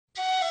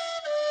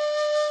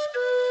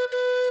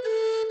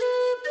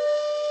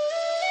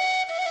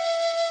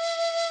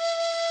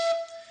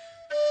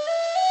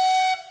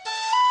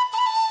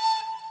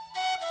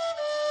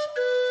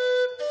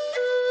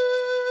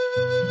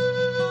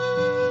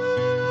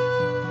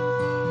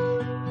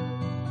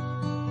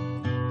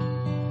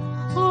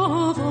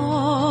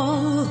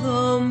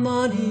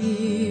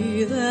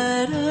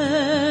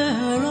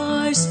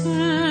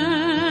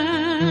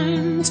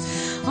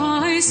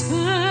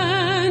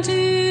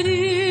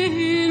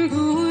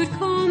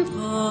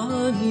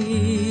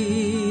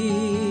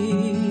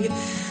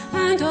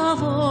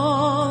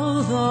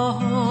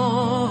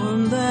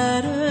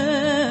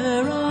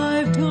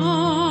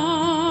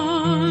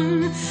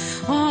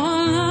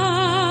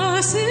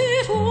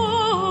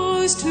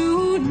was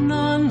to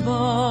none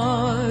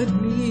but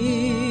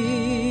me.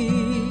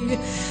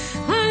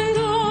 And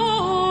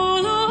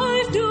all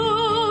I've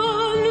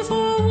done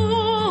for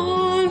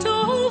want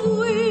of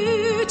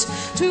wit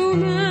to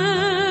memory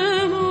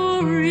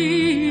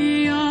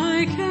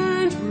I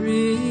can't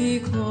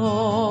recall.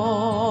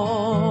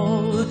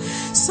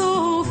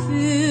 So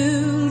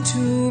fill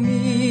to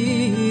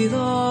me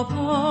the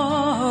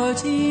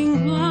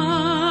parting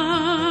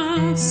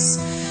glass.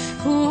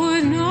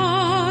 Good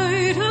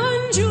night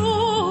and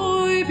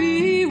joy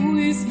be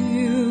with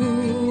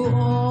you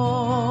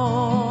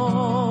all.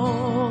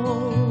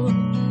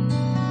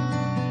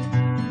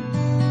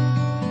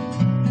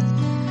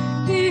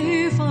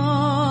 If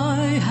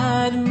I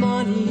had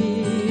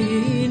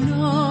money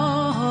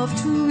enough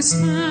to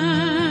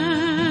spend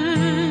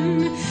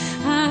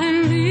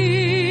and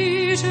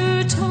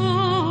leisure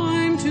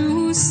time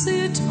to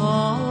sit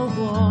a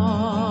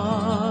while,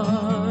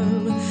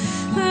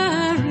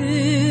 there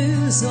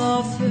is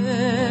a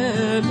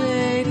fair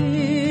maid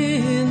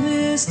in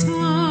this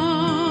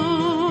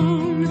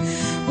town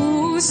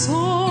who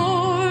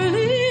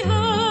sorely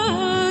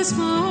has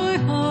my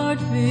heart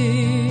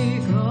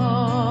beguiled.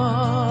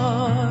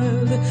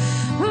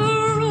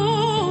 Her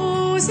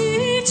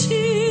rosy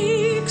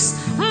cheeks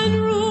and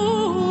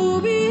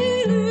ruby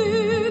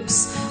lips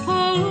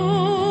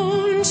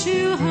alone she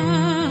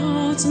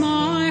holds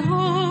my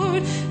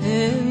heart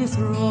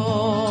enthralled.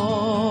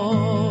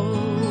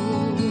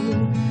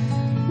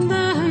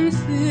 Then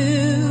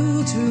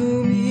fill to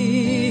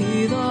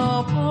me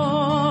the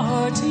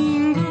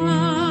parting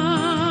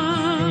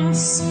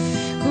glass.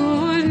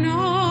 Good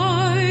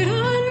night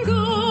and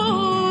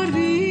God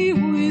be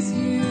with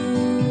you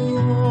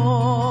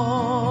all.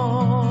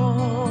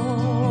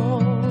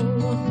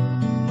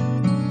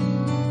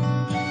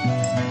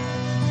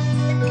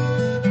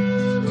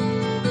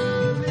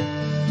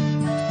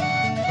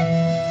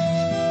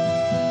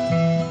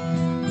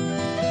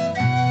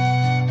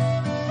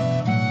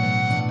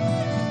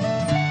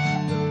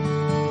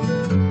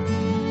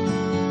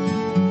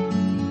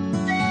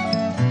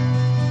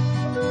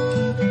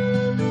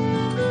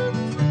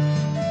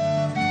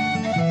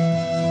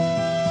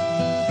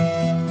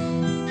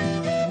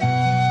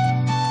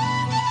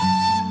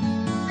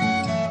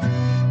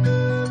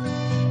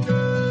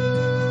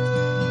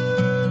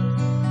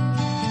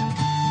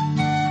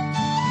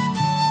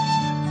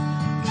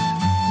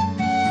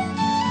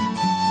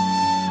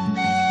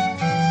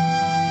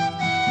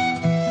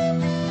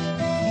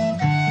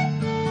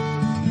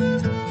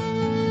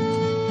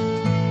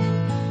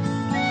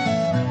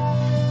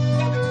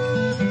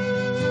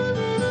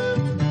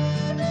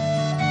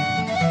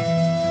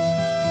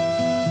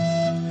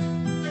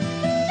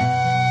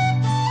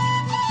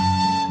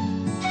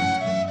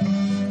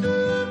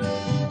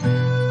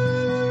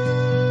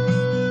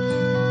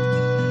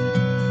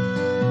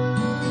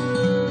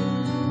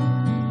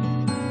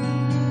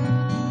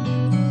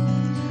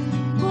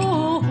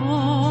 Oh,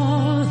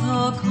 all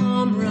the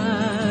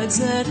comrades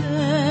that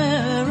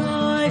e'er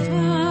I've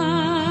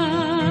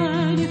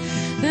had,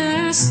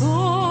 they're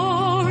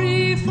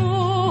sorry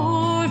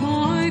for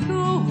my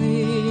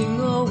going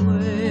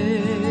away.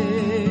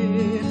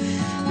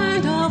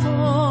 And of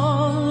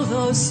all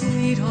the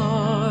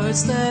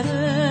sweethearts that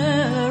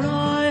e'er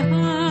I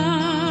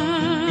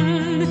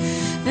had,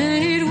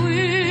 they'd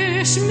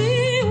wish me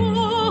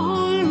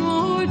one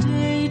more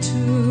day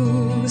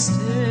to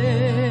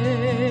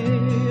stay.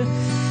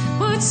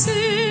 But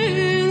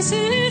since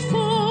it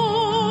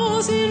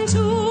falls into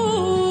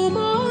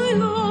my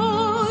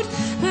lot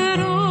that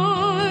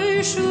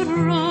I should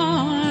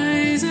run